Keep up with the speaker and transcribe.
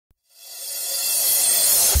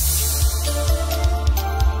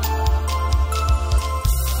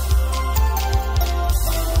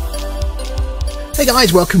Hey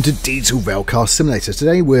guys, welcome to Diesel Railcar Simulator.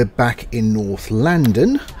 Today we're back in North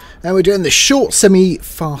Landen and we're doing the short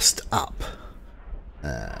semi-fast up.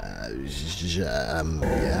 Yeah.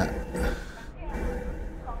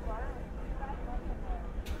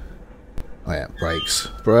 Oh yeah, brakes.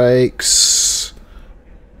 Brakes.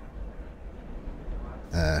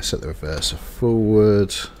 Set the reverser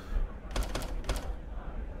forward.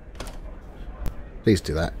 Please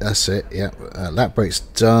do that. That's it. Yeah. Lap brake's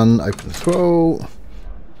done. Open the throttle.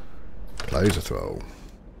 Close the throttle.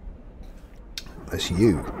 That's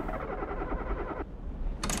you.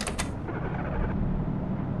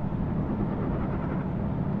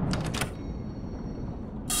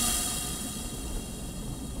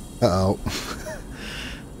 Uh-oh.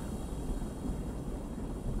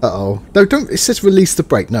 Uh-oh. No, don't. It says release the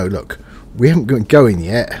brake. No, look. We haven't got going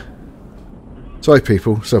yet. Sorry,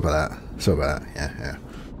 people. Sorry about that. Sorry about that. Yeah.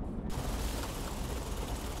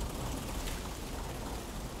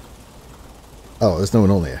 Oh, there's no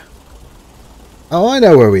one on here. Oh, I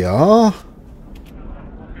know where we are.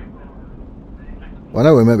 Well, I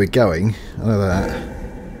know where we're going. I know that.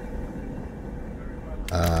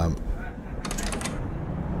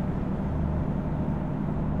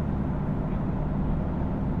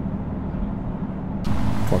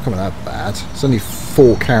 Not coming that bad. It's only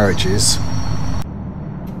 4 carriages.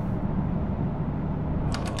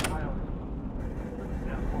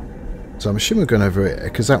 So I'm assuming we're going over it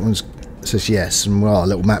because that one says yes, and well, our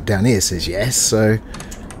little map down here says yes. So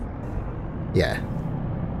yeah.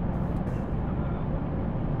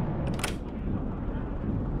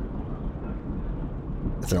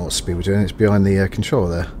 I don't know what speed we're doing. It's behind the controller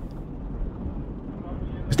there.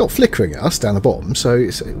 It's not flickering at us down the bottom, so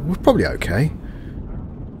we're probably okay.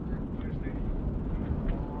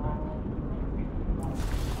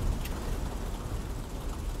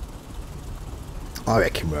 I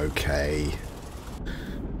reckon we're okay.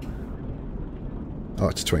 Oh,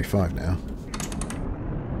 it's 25 now.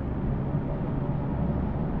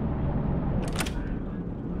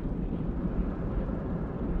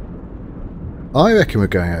 I reckon we're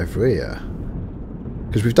going over here.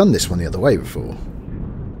 Because we've done this one the other way before.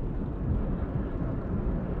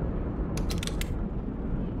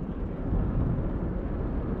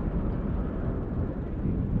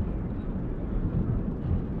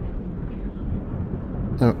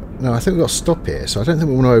 No, I think we've got to stop here, so I don't think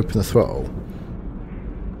we want to open the throttle.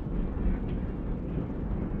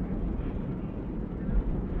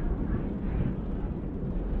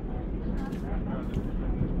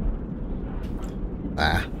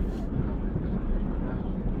 Ah.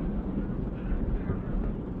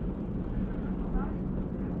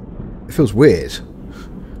 It feels weird.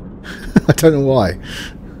 I don't know why.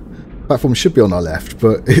 The platform should be on our left,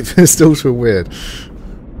 but it still feels weird.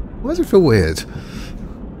 Why does it feel weird?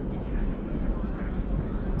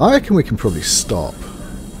 I reckon we can probably stop.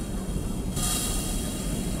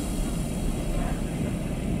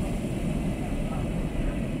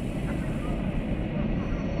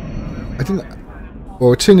 I didn't. Well,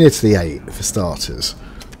 we're too near to the 8 for starters.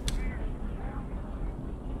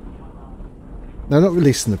 No, not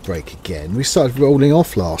releasing the brake again. We started rolling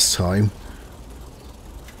off last time.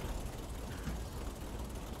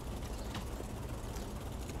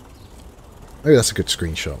 Maybe that's a good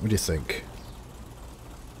screenshot. What do you think?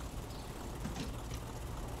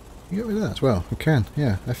 You get rid of that as well. We can.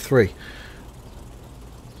 Yeah, F3.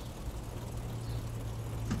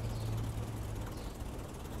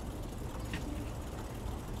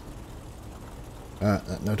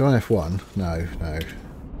 No, don't F1. No.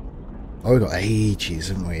 Oh, we've got ages,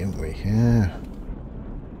 haven't we? Yeah.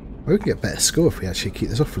 We can get a better score if we actually keep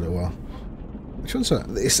this off for a little while. Which one's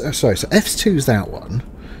that? Sorry, so F2 is that one.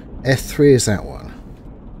 F3 is that one.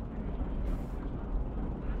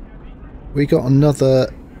 We got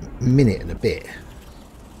another minute and a bit.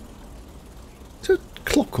 There's a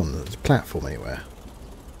clock on the platform anywhere.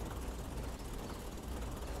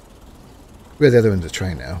 We're at the other end of the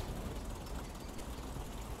train now.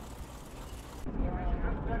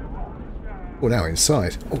 Oh, now we're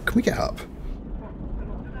inside. Oh, can we get up?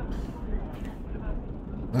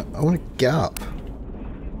 I want to get up.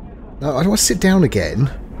 No, I don't want to sit down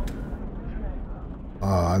again. Oh,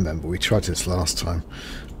 I remember we tried this last time.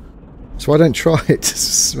 So I don't try it.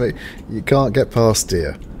 You can't get past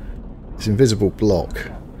here. It's an invisible block.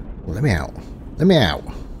 Well, let me out. Let me out.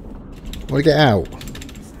 I want to get out.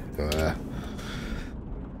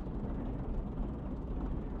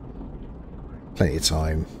 Plenty of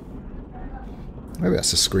time. Maybe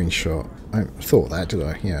that's a screenshot. I thought that, did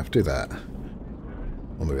I? Yeah, do that.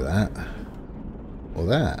 Or maybe that. Or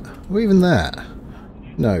that. Or even that.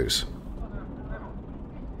 Nose.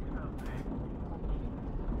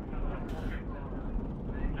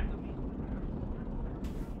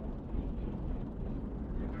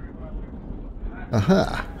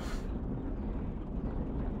 Aha.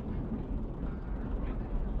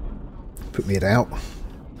 Put me it out.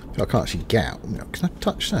 I can't actually get out. Can I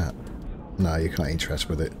touch that? No, you can't interact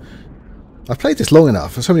with it. I've played this long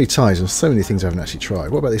enough, and so many times, and so many things I haven't actually tried.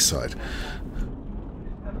 What about this side?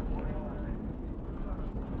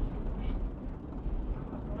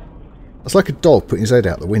 It's like a dog putting his head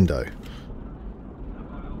out the window.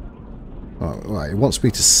 Oh, right, it wants me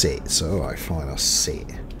to sit, so alright, fine, I'll sit.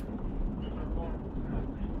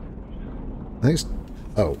 I think it's...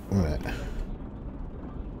 Oh, wait a minute.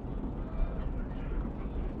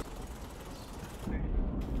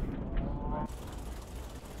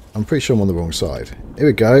 I'm pretty sure I'm on the wrong side. Here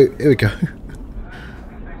we go, here we go.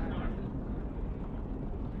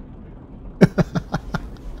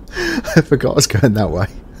 I forgot I was going that way.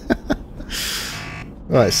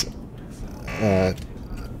 Right, so,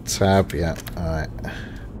 tab, yeah, alright.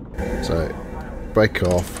 So, break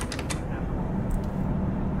off.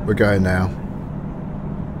 We're going now.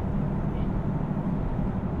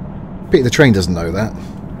 Pete the train doesn't know that.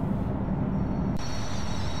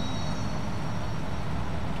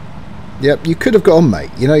 Yep, you could have got on,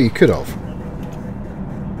 mate. You know, you could have.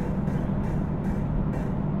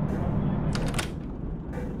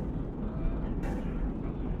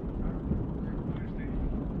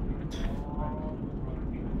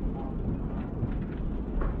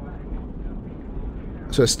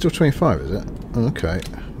 So it's still 25, is it? Okay.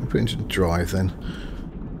 We'll put it into drive then.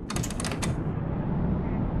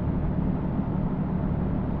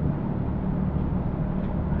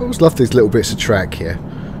 I always love these little bits of track here.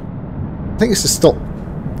 I think it's to stop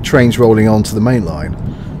trains rolling onto the main line.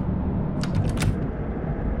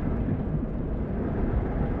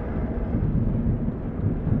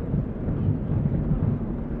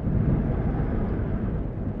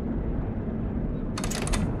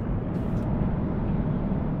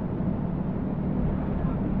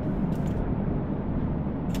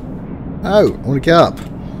 Oh, I want to get up.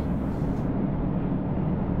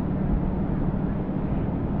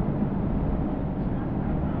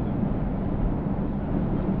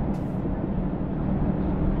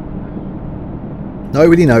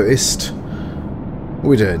 Nobody noticed. What are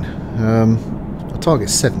we doing? Our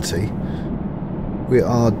target's 70. We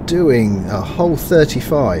are doing a whole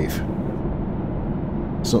 35.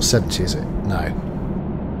 It's not 70, is it? No.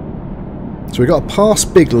 So we got to pass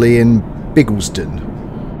Bigley and Bigglesden.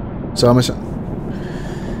 So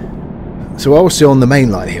we're obviously on the main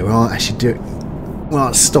line here. We aren't actually we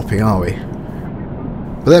aren't stopping, are we?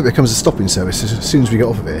 But then it becomes a stopping service as soon as we get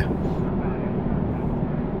off of here.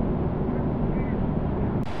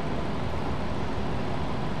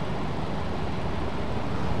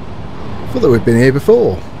 I thought that we'd been here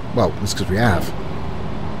before. Well, that's because we have.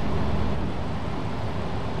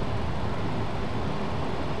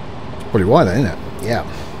 That's probably why then, isn't it? Yeah.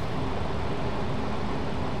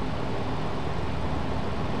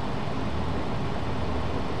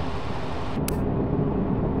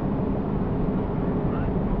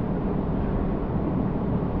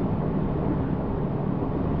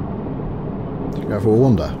 Go for a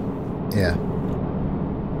wander. Yeah.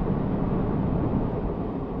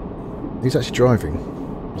 Who's actually driving?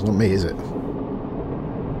 It's not me, is it?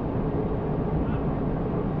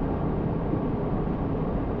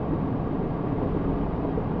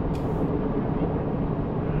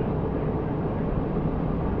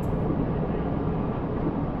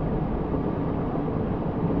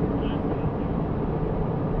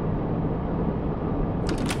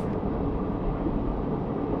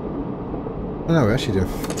 Oh, no, we're actually doing...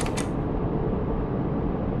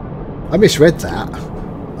 I misread that.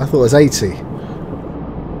 I thought it was 80.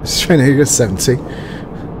 It's showing here it's 70.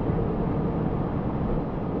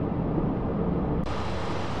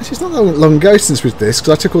 Actually, it's not that long ago since with this,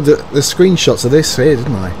 because I took all the screenshots of this here,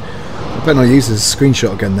 didn't I? I better not use this as a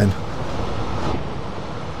screenshot again then.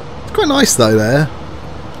 It's quite nice though there.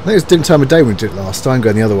 I think it was a different time of day when we did it last time,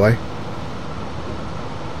 going the other way.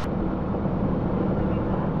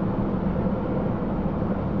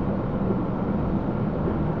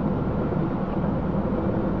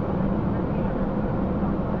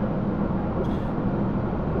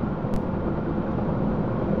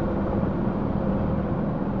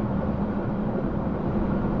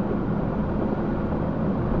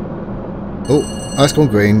 Oh, that's gone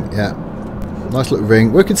green, yeah. Nice little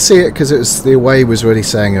ring. We could see it because it was the away was already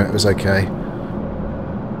saying it was okay.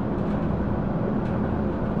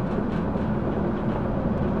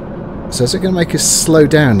 So is it going to make us slow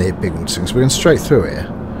down near Bigglesden? Because we're going straight through here.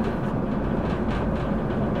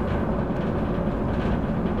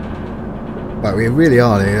 Right, we really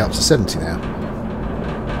are nearly up to 70 now.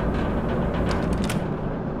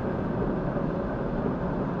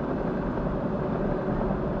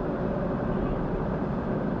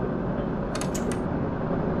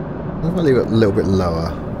 if I leave it a little bit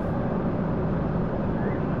lower?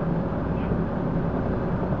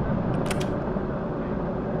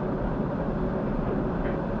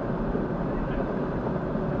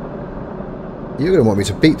 You're going to want me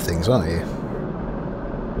to beat things, aren't you?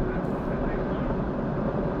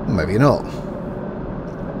 Maybe not.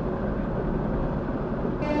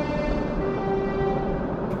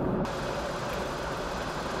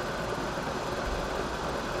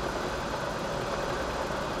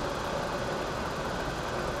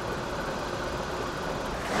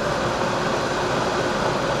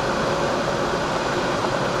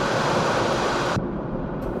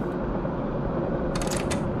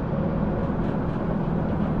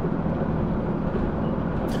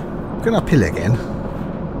 Going uphill again?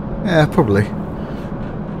 Yeah, probably.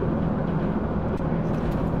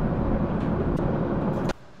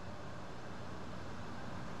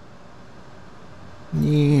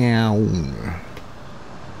 Yeah. I'll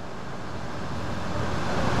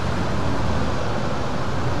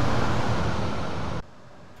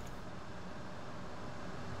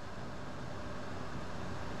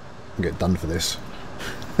get done for this.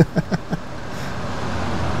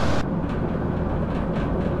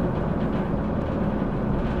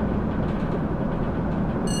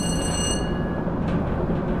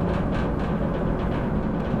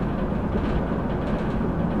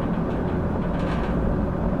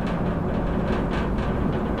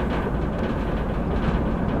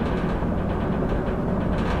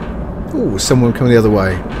 Ooh, someone coming the other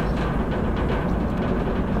way.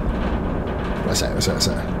 That's it, that's it, that's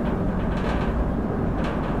it.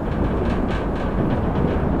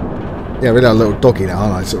 Yeah, I'm really a little doggy now,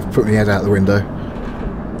 aren't I? Sort of put my head out the window.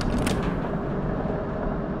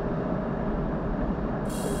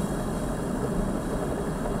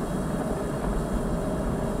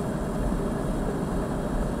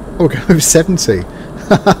 Oh, we're going over 70.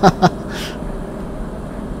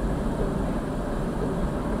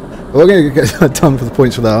 We're going to get done for the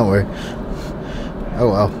points for that, aren't we? Oh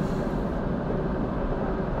well.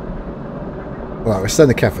 Right, we're staying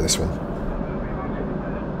in the cab for this one.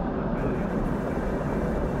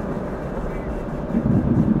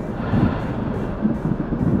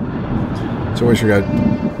 So where should we go?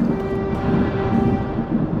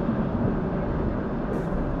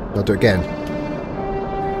 I'll do it again.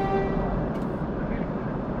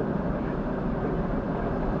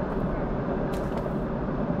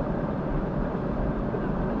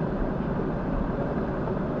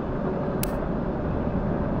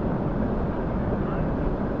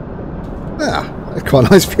 Ah, quite a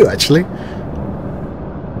nice view actually.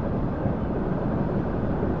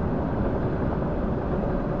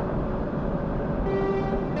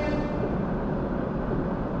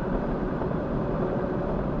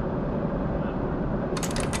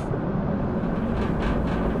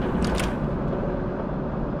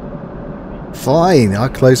 Fine, I'll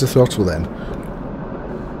close the throttle then.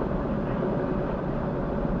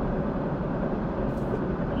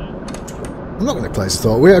 I'm not going to close the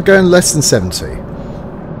throttle. We are going less than 70.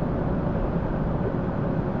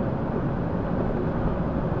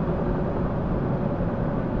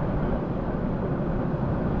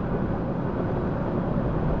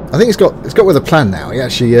 I think it's got with a plan now. He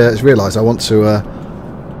actually has realised I want to.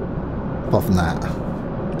 Apart from that.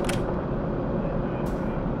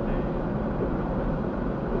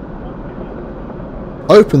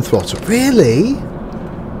 Open throttle. Really?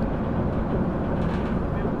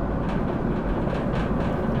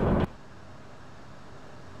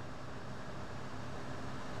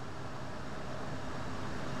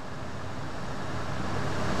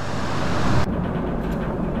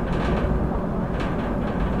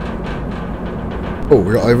 Oh,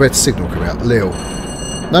 we got a red signal coming out. Lil.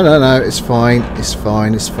 No, no, no. It's fine. It's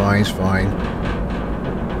fine. It's fine. It's fine.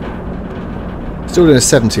 Still doing a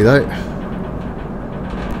 70 though.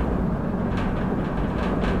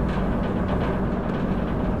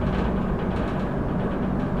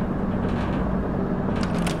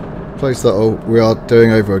 Close throttle. We are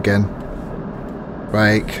doing over again.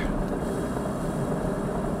 Brake.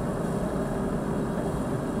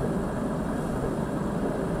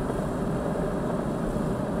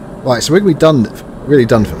 Right, so we're going to be really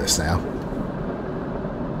done for this now.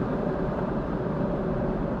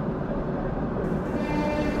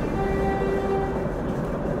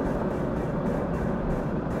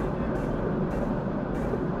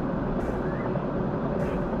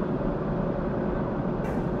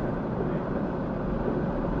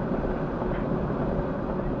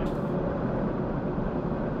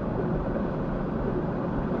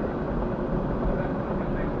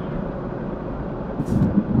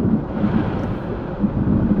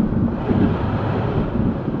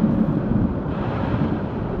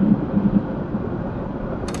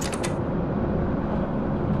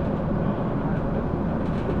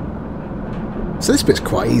 So this bit's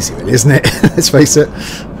quite easy, really, isn't it? Let's face it.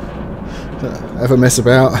 Don't ever mess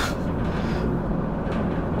about.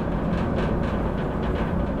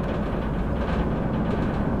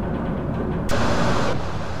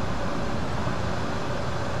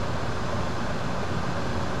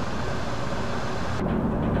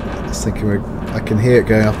 I was thinking I can hear it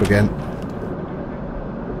going up again.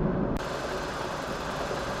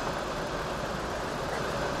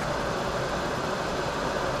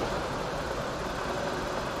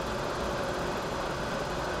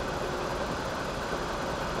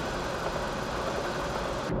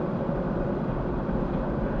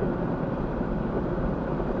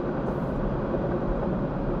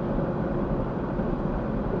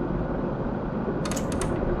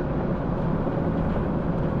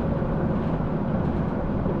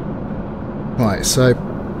 Right, so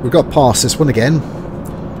we've got past this one again.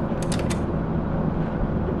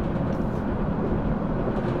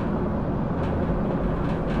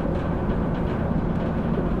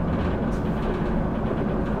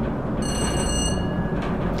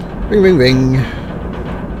 Ring, ring, ring.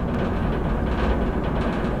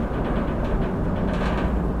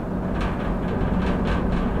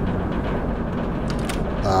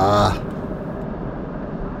 Ah.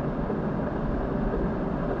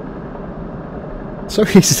 So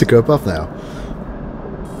easy to go above now.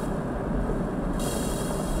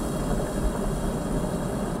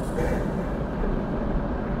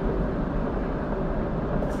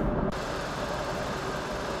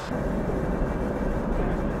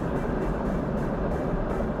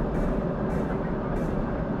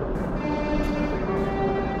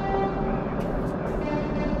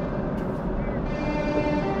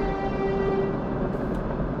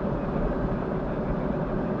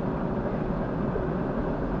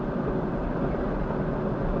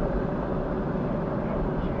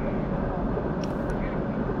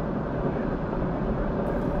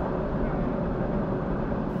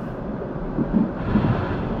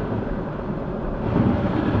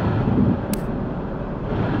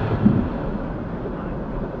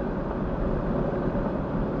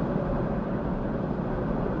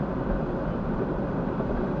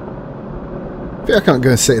 I can't go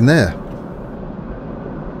and sit in there.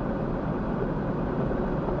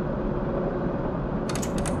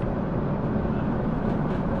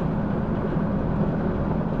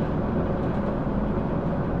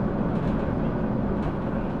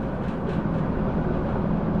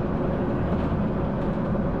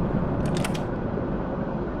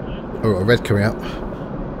 Oh, a red coming up.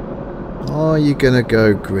 Are you gonna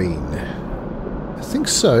go green? I think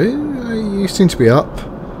so. You seem to be up.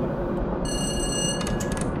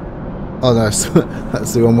 Oh no,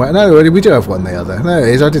 that's the one way. No, we do have one the other. No, it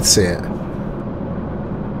is. I did see it.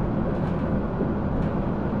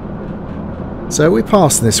 So we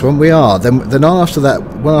passed this one. We are. Then after that,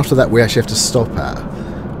 one after that, we actually have to stop at.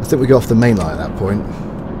 I think we go off the main line at that point.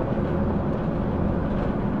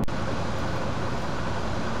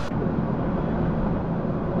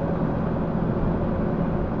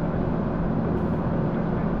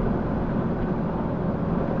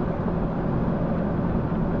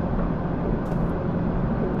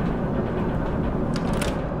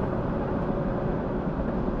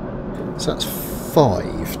 So that's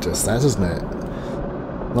 5, does that, doesn't it?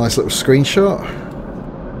 Nice little screenshot.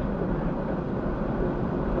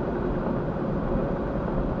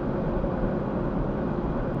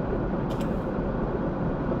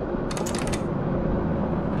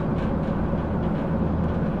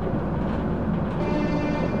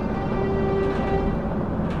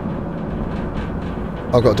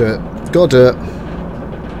 I've got to do it. Got to do it.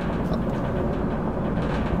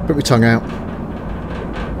 Put my tongue out.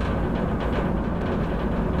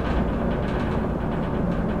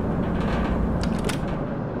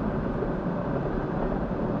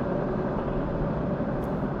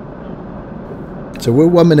 So we're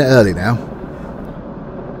 1 minute early now.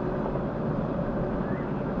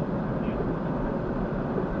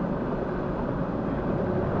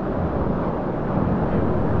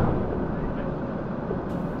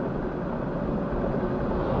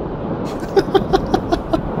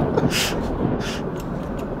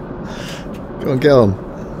 Go on, get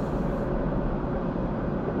on.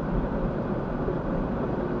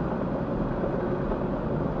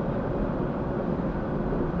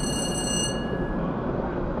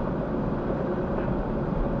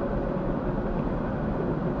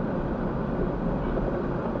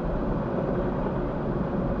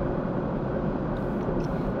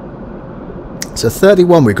 So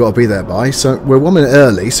 31 we've got to be there by, so we're 1 minute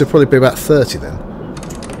early, so probably be about 30 then.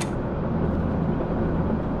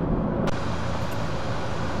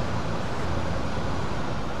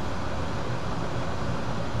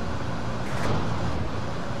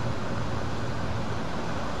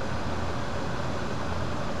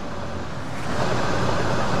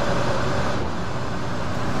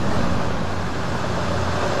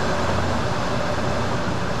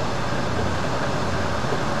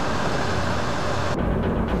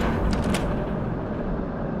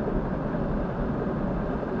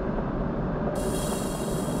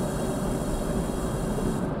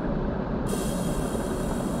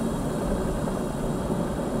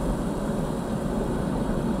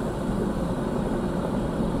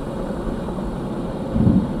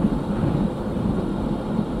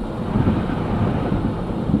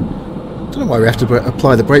 Don't know why we have to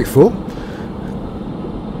apply the brake for.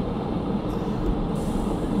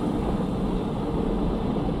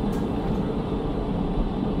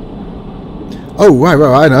 Oh, right,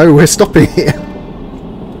 I know, we're stopping here.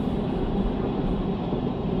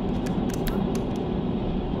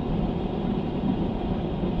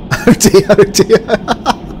 Oh dear, oh dear.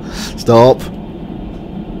 Stop.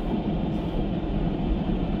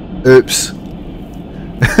 Oops.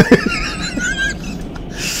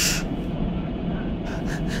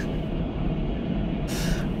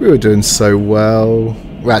 We were doing so well.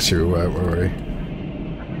 Well, actually we weren't, were we?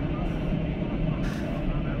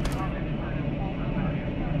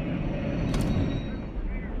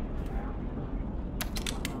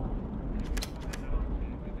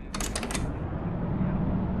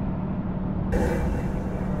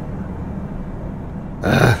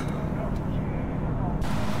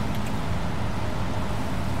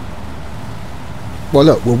 Well,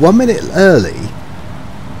 look, we're 1 minute early.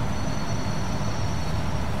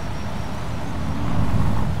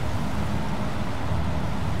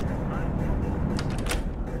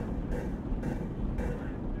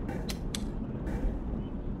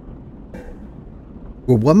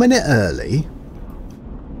 We're 1 minute early.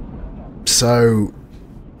 So...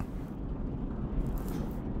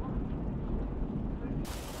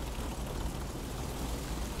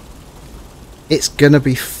 it's gonna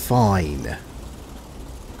be fine.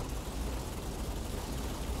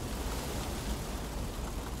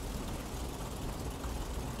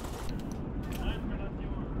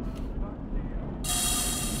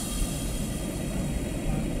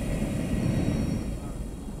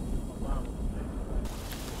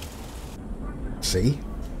 See?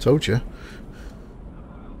 Told you.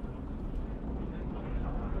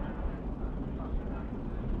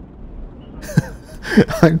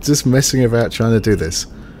 I'm just messing about trying to do this.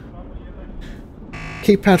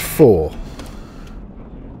 Keypad 4.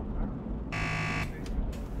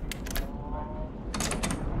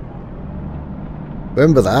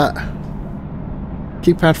 Remember that.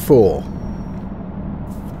 Keypad 4.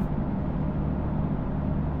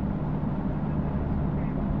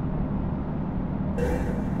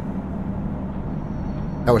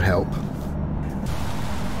 That would help.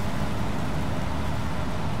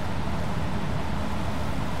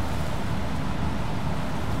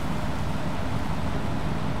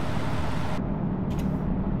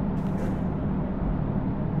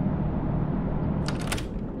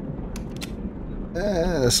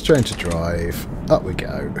 Let's try to drive. Up we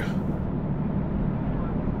go.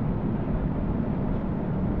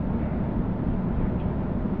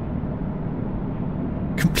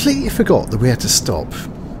 Completely forgot that we had to stop.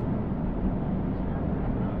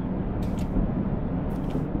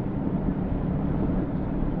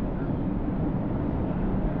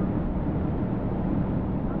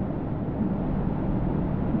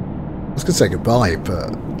 I was going to say goodbye,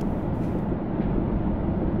 but...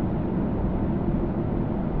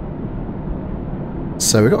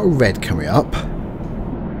 so we've got a red coming up.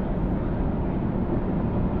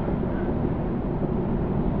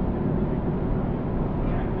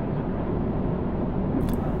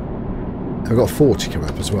 We've got 40 coming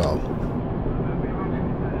up as well.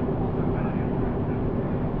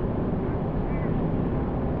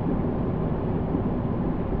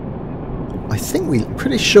 I think we're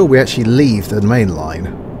pretty sure we actually leave the main line.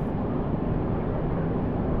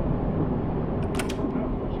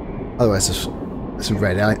 Otherwise it's a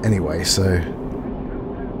red anyway, so...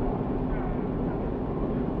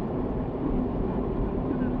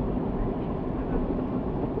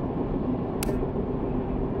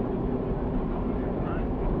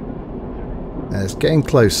 it's getting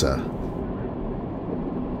closer.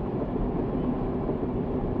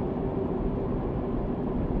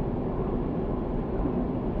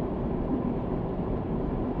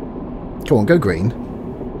 Come on, go green.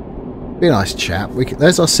 Be a nice chap.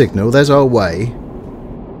 There's our signal. There's our way.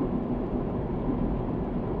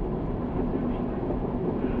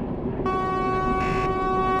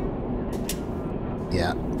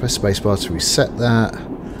 Yeah. Press spacebar to reset that.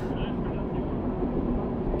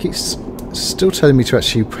 Keeps still telling me to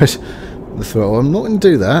actually press the throttle. I'm not going to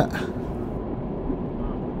do that.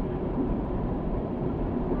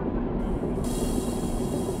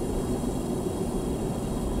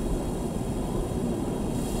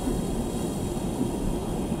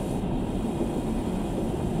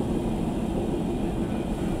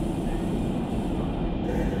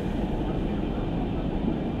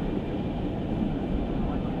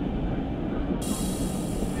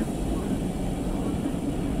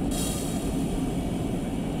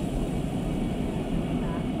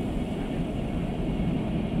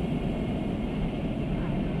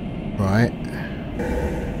 Right.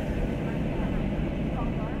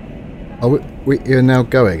 Oh, you're now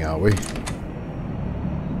going, are we?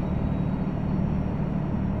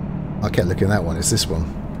 I kept looking at that one. It's this one.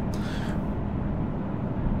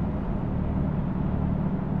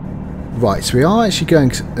 Right, so we are actually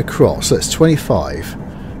going across. So that's 25.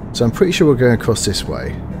 So I'm pretty sure we're going across this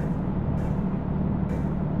way.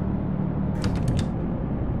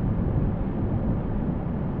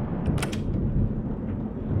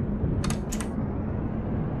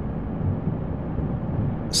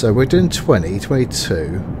 So we're doing 20,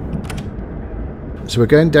 22. So we're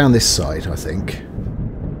going down this side, I think.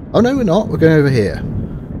 Oh no, we're not. We're going over here.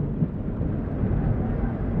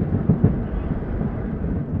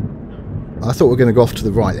 I thought we were going to go off to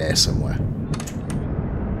the right there somewhere.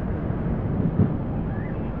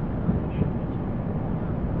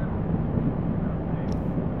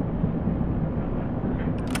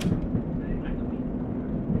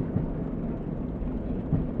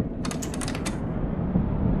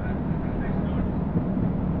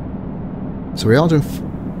 So we are doing...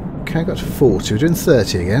 Okay, got to 40. We're doing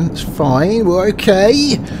 30 again. It's fine. We're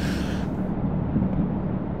okay.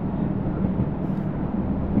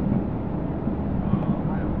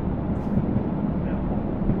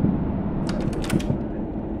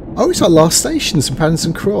 Oh, it's our last station, St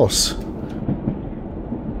Paddington Cross. I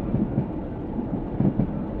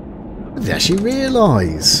didn't actually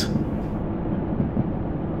realise.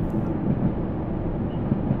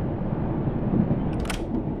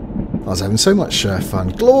 I was having so much fun.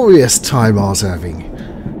 Glorious time I was having.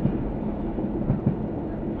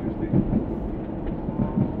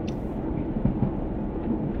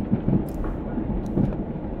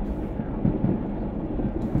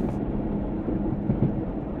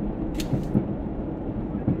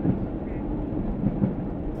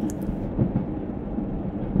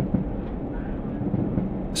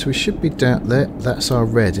 So we should be down there. That's our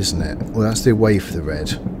red, isn't it? Well, that's the away for the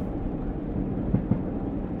red.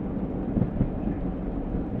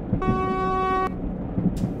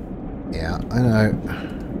 Yeah, I know.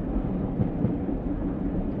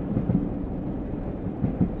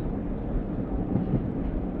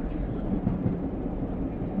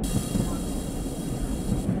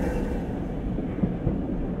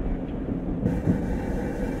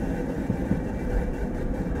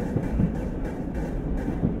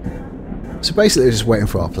 So basically we're just waiting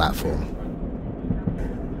for our platform.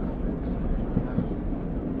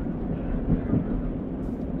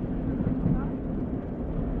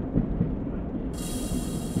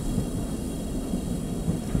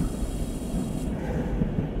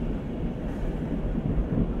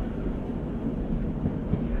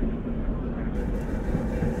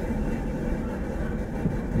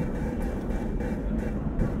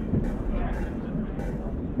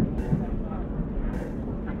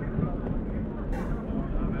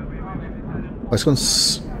 Oh,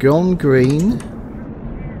 it's gone green.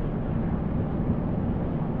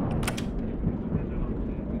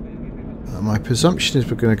 My presumption is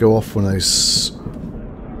we're going to go off one of those.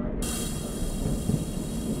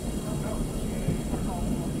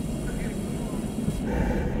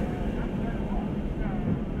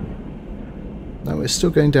 No, we're still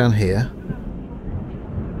going down here.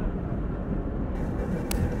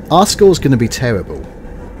 Our score's going to be terrible.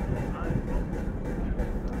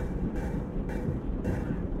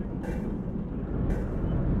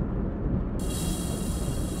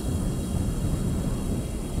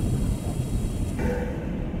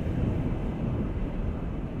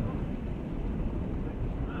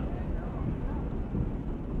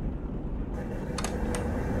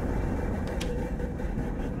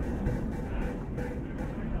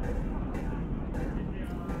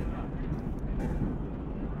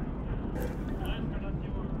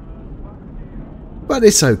 But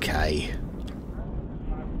it's okay.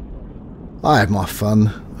 I had my fun.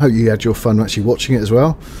 Hope you had your fun actually watching it as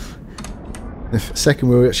well. In a second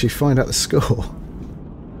we'll actually find out the score.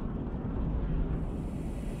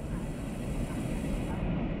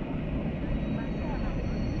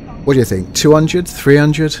 What do you think? 200?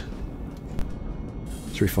 300? Should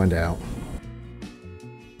we find out?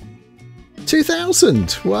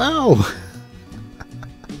 2,000! Wow!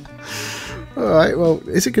 Alright, well,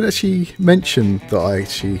 is it going to actually mention that I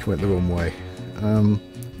actually went the wrong way?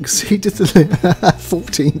 Exceeded the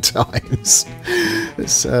 14 times.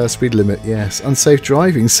 It's speed limit, yes. Unsafe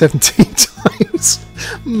driving 17 times.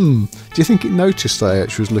 Do you think it noticed that I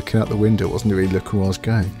actually was looking out the window? It wasn't really looking where I was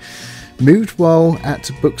going. Moved while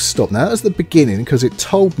at book stop. Now that was the beginning because it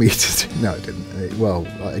told me to do... No, it didn't. Well,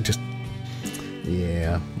 I just...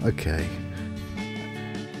 Yeah, okay.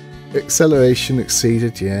 Acceleration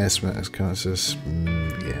exceeded, yes. Yeah.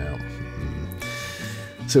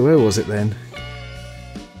 So where was it then?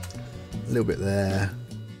 A little bit there.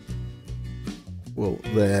 Well,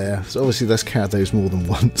 there. So obviously let's count those more than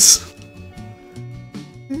once.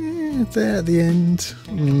 There at the end.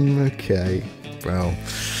 Okay. Well,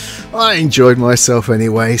 I enjoyed myself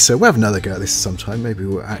anyway, so we'll have another go at this sometime. Maybe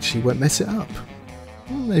we actually won't mess it up.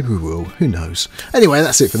 Maybe we will. Who knows? Anyway,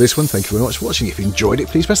 that's it for this one. Thank you very much for watching. If you enjoyed it,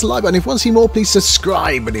 please press the like button. If you want to see more, please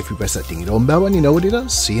subscribe. And if you press that ding-dong bell, and you know what it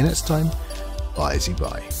does. See you next time.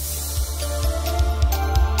 Bye-zy-bye.